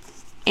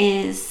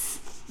is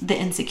the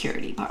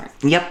insecurity part.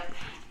 Yep.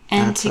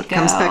 And that's to what go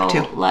comes back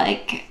to.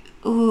 like,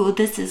 ooh,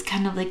 this is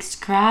kind of like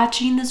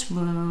scratching this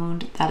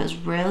wound that is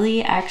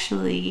really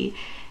actually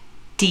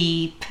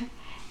deep,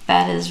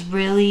 that is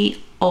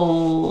really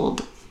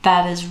old,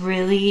 that is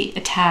really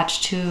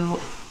attached to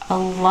a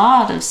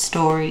lot of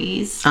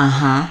stories.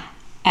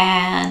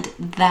 And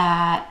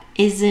that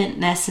isn't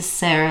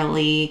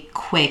necessarily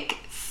quick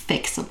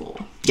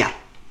fixable. Yeah.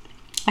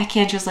 I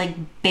can't just like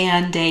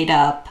band-aid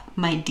up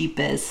my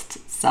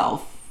deepest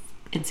self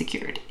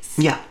insecurities.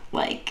 Yeah.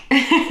 Like,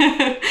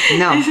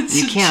 no,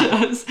 you can't.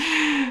 Just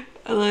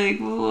like,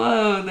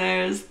 whoa,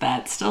 there's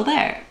that still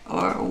there.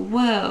 Or,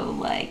 whoa,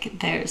 like,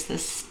 there's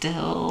this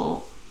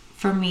still,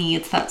 for me,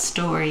 it's that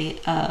story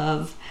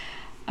of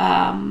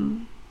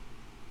feeling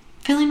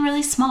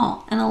really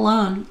small and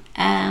alone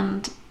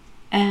and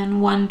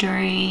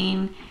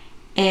wondering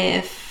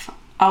if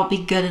I'll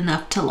be good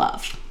enough to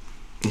love.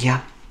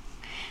 Yeah.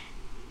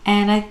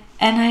 And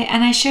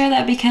I share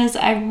that because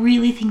I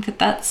really think that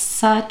that's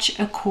such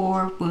a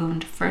core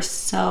wound for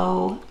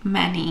so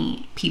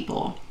many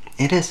people.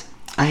 It is.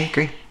 I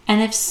agree.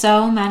 And if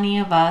so many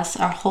of us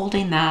are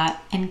holding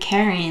that and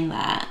carrying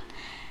that,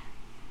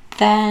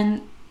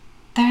 then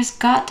there's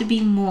got to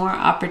be more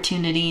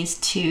opportunities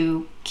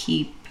to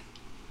keep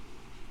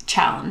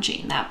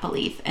challenging that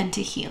belief and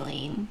to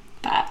healing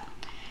that.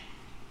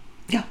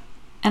 Yeah.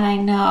 And I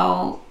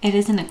know it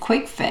isn't a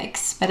quick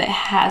fix, but it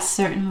has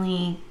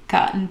certainly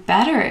gotten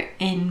better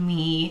in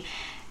me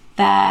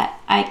that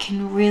I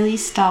can really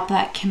stop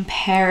that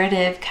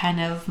comparative kind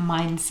of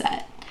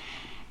mindset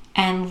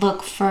and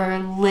look for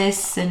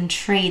lists and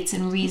traits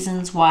and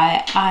reasons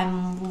why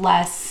I'm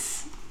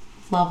less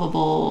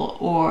lovable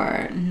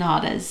or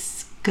not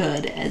as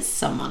good as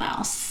someone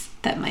else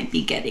that might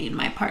be getting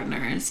my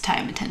partner's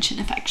time, attention,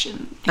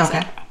 affection, etc.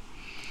 Okay.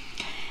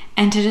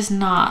 And to just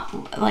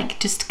not, like,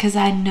 just because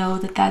I know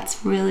that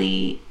that's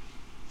really,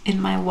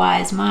 in my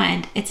wise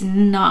mind, it's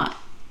not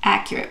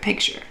accurate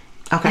picture.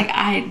 Okay.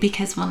 Like,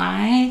 because when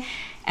I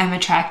am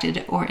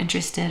attracted or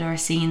interested or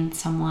seeing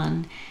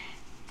someone,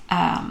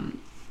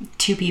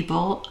 to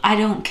people, I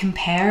don't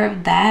compare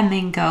them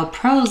and go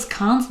pros,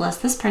 cons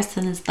list. This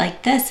person is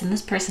like this and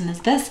this person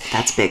is this.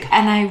 That's big.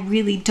 And I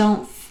really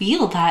don't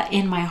feel that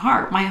in my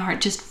heart. My heart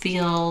just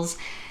feels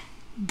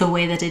the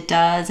way that it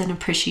does, and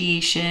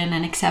appreciation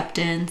and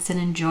acceptance and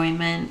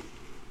enjoyment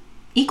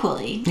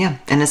equally. Yeah,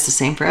 and it's the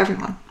same for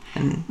everyone.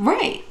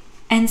 Right.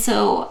 And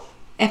so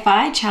if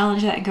I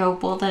challenge that and go,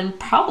 well, then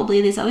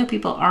probably these other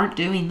people aren't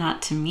doing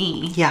that to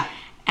me. Yeah.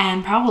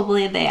 And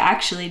probably they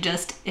actually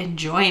just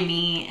enjoy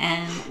me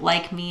and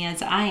like me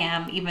as I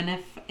am, even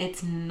if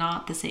it's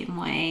not the same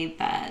way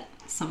that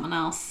someone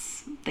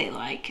else they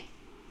like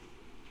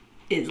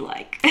is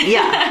like.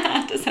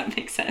 Yeah. Does that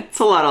make sense? It's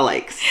a lot of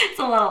likes. It's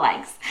a lot of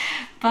likes.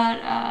 But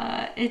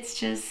it's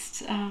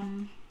just,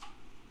 I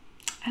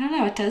don't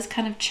know, it does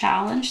kind of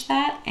challenge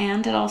that,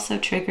 and it also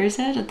triggers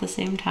it at the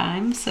same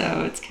time.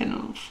 So it's kind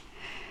of,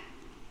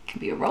 it can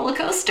be a roller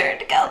coaster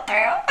to go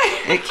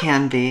through. It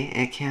can be.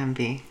 It can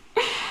be.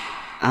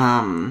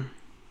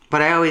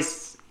 But I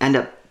always end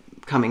up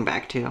coming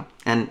back to,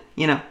 and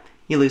you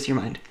lose your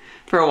mind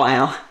for a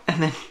while,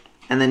 and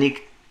then you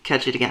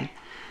catch it again.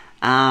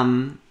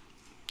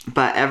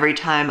 But every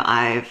time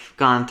I've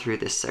gone through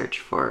this search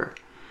for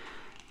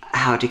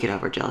how to get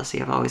over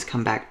jealousy, I've always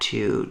come back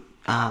to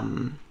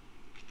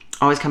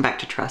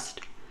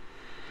trust.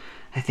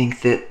 I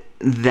think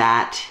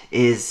that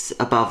is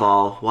above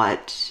all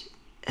what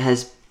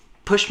has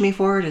pushed me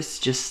forward. Is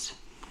just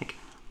like,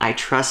 I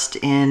trust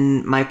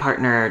in my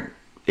partner,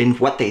 in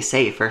what they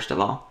say, first of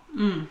all.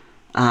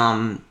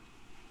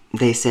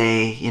 They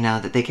say,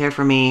 that they care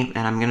for me,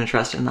 and I'm going to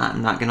trust in that.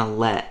 I'm not going to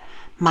let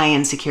my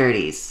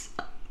insecurities,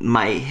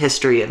 my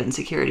history of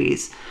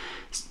insecurities,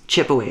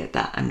 chip away at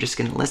that. I'm just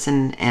going to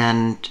listen,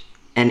 and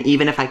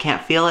even if I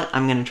can't feel it,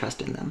 I'm going to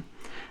trust in them.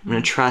 I'm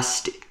going to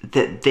trust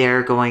that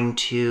they're going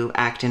to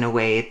act in a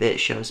way that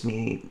shows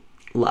me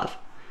love.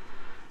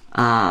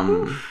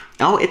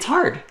 It's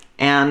hard,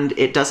 and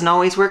it doesn't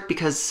always work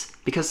because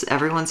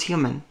everyone's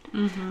human.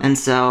 And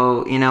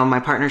so,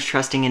 my partner's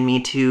trusting in me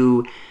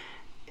to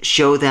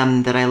show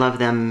them that I love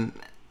them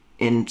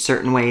in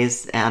certain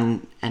ways,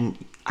 and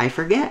I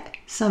forget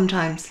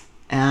sometimes,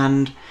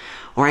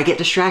 or I get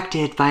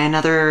distracted by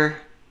another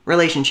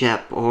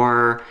relationship,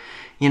 or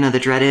the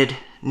dreaded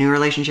new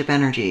relationship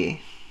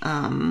energy.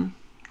 You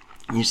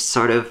just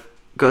sort of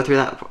go through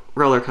that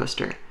roller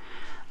coaster.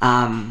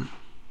 But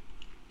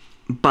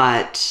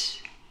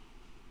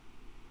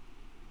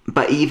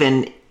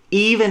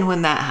even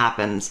when that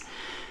happens,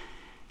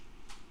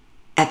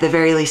 at the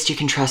very least, you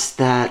can trust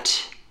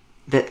that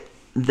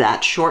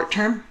short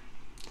term,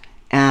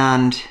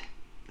 and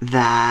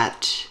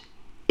that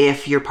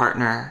if your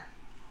partner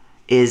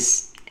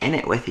is in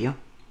it with you,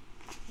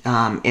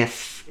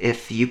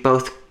 if you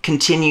both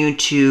continue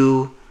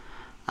to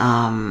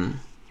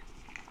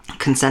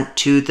consent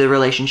to the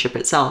relationship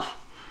itself,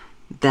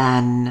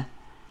 then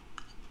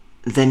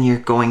you're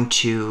going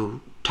to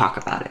talk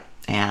about it,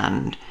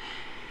 and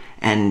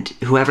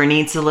whoever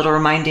needs a little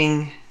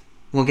reminding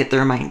will get the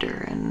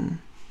reminder, and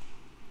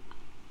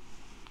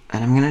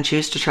I'm going to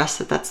choose to trust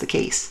that that's the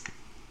case.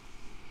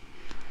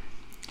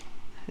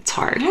 It's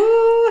hard.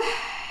 Ooh.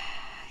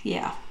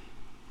 Yeah.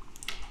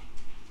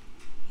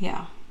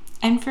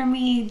 And for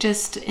me,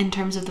 just in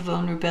terms of the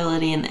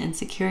vulnerability and the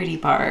insecurity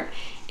part,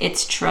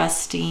 it's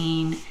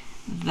trusting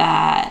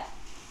that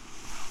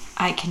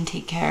I can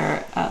take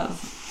care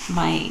of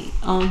my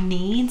own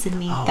needs and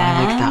meet them.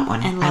 I like that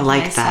one. And love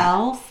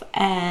myself,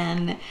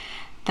 and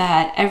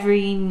that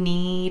every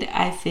need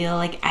I feel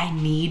like I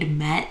need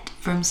met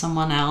from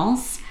someone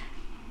else,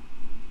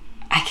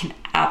 I can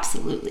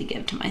absolutely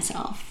give to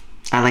myself.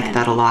 I like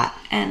that a lot.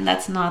 And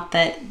that's not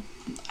that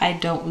I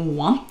don't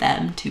want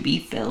them to be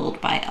filled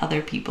by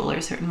other people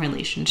or certain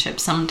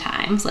relationships.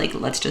 Sometimes, like,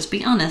 let's just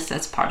be honest,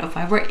 that's part of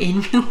why we're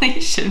in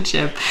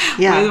relationship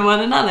with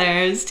one another,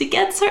 is to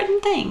get certain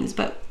things.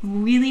 But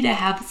really to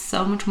have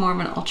so much more of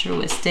an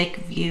altruistic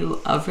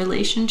view of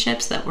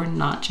relationships, that we're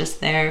not just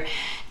there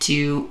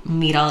to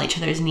meet all each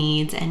other's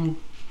needs and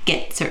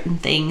get certain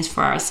things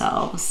for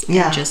ourselves.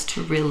 And just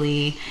to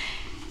really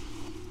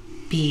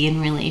be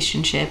in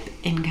relationship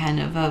in kind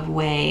of a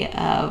way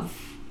of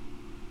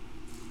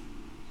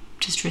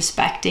just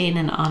respecting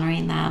and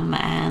honoring them,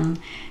 and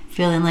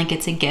feeling like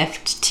it's a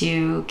gift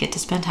to get to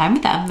spend time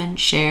with them and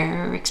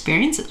share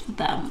experiences with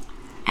them.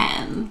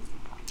 And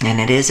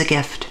it is a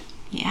gift.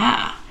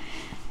 Yeah.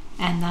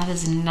 And that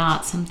is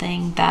not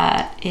something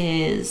that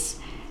is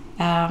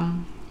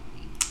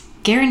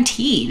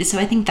guaranteed. So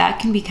I think that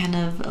can be kind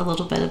of a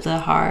little bit of the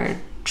hard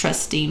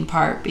trusting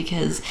part,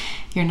 because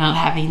you're not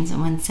having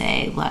someone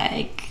say,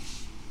 like,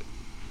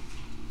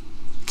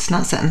 it's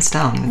not set in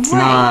stone. It's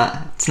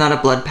not a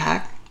blood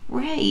pact.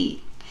 Right.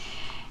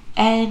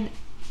 And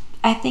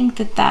I think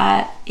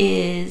that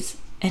is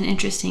an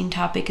interesting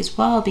topic as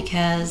well,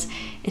 because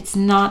it's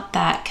not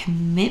that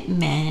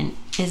commitment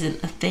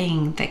isn't a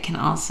thing that can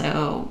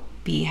also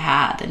be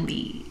had and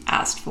be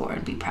asked for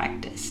and be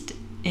practiced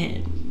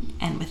in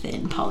and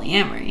within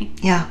polyamory.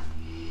 Yeah.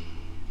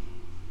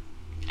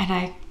 And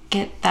I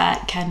get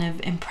that kind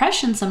of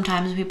impression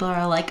sometimes. People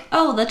are like,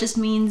 oh, that just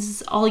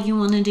means all you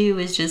want to do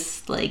is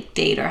just like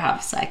date or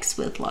have sex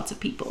with lots of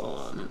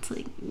people. And it's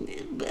like,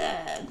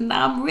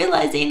 now I'm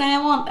realizing I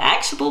want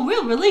actual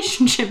real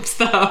relationships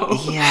though.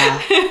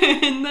 Yeah.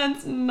 And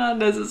that's not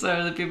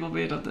necessarily people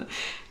being on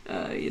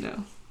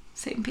the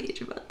same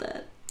page about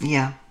that.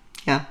 Yeah.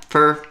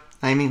 For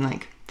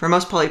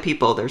most poly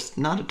people, there's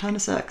not a ton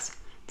of sex.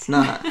 It's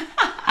not.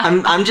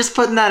 I'm just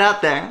putting that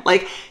out there.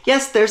 Like,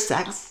 yes, there's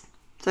sex.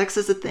 Sex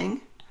is a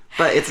thing,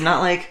 but it's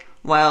not like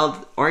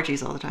wild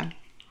orgies all the time.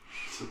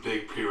 It's a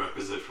big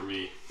prerequisite for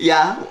me.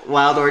 Yeah?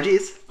 Wild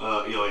orgies?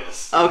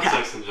 Yes. Okay.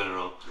 Sex in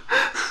general.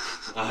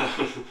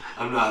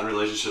 I'm not in a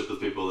relationship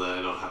with people that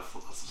I don't have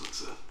lots of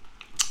sex with.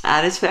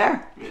 That is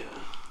fair. Yeah.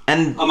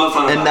 And I'm not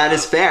fun about that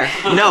is fair.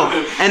 No,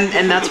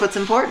 and that's what's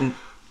important.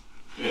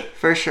 Yeah.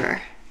 For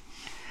sure.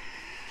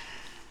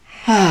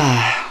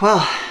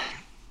 Well,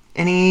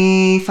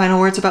 any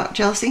final words about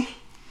jealousy?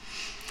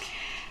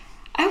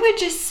 I would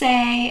just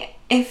say,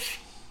 if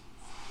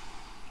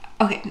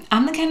Okay,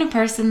 I'm the kind of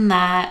person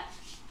that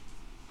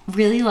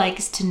really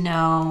likes to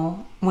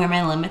know where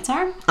my limits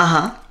are.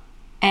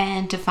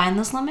 And to find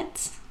those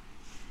limits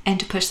and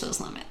to push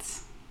those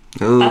limits.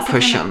 Ooh,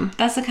 push them.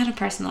 That's the kind of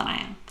person that I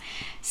am.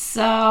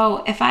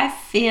 So if I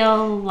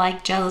feel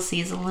like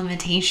jealousy is a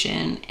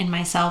limitation in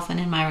myself and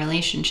in my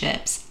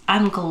relationships,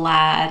 I'm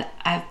glad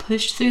I've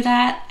pushed through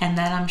that, and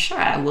that I'm sure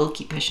I will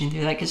keep pushing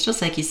through that. Because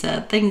just like you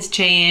said, things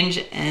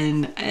change,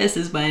 and this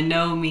is by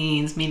no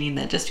means meaning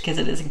that just because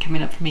it isn't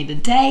coming up for me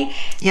today,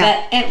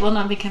 that it will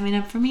not be coming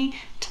up for me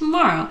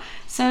tomorrow.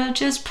 So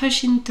just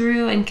pushing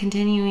through and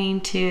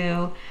continuing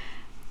to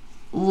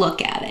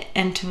look at it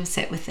and to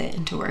sit with it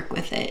and to work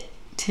with it.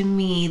 To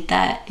me,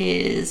 that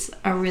is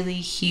a really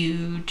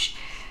huge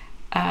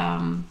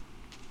asset.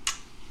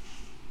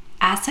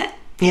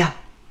 Yeah.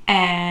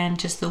 And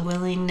just the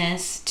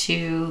willingness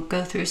to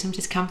go through some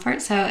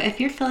discomfort. So if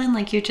you're feeling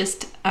like you're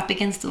just up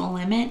against the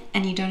limit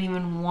and you don't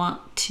even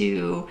want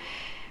to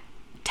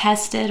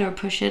test it or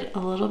push it a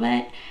little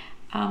bit,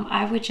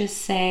 I would just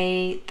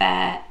say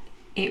that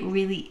it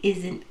really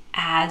isn't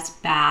as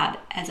bad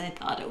as I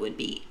thought it would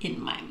be in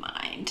my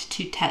mind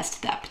to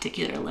test that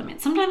particular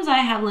limit. Sometimes I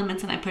have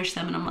limits and I push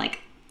them and I'm like,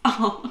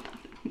 oh,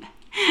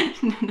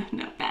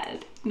 no,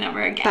 bad.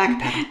 Never again.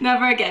 Backpedal.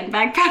 Never again.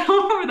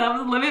 Backpedal.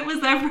 That limit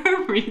was there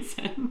for a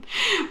reason.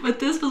 But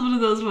this was one of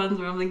those ones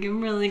where I'm like,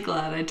 I'm really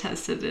glad I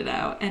tested it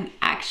out. And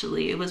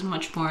actually, it was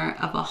much more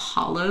of a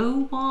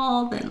hollow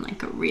wall than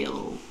like a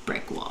real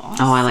brick wall.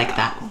 Oh, I like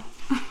that.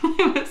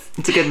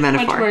 It's a good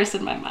metaphor. Much worse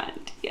in my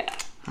mind. Yeah.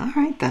 All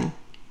right, then.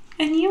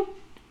 And you?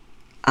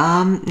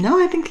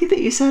 No, I think that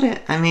you said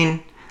it. I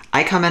mean,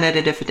 I come in at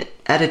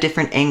a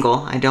different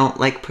angle. I don't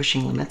like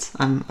pushing limits.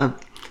 I'm a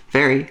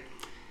very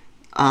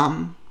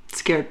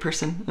scared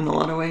person in a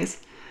lot of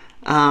ways.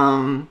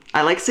 I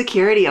like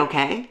security,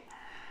 okay,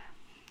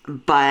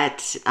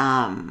 but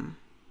I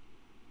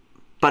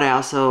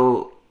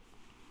also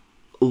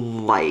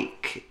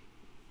like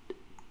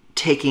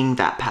taking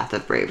that path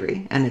of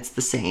bravery, and it's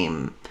the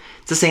same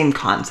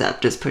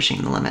concept as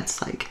pushing the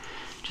limits, like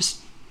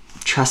just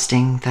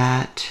trusting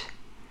that,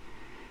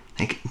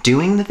 like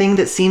doing the thing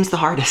that seems the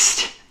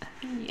hardest.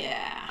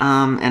 Yeah.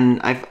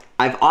 And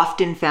I've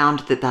often found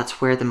that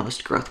that's where the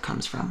most growth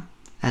comes from.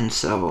 And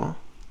so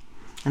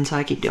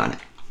I keep doing it.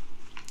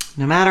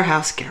 No matter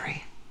how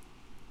scary.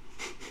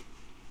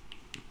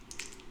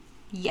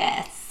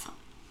 Yes.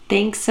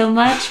 Thanks so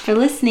much for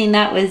listening.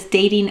 That was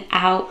Dating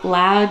Out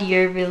Loud,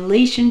 your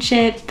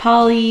relationship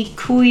poly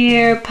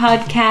queer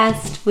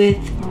podcast with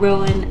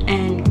Rowan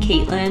and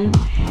Caitlin.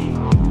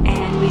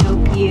 And we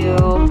hope you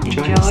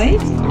enjoyed.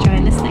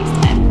 Join us next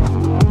time.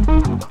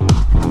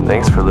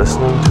 Thanks for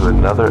listening to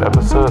another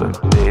episode of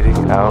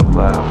Dating Out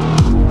Loud.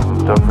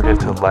 Don't forget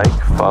to like,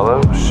 follow,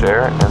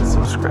 share, and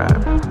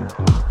subscribe.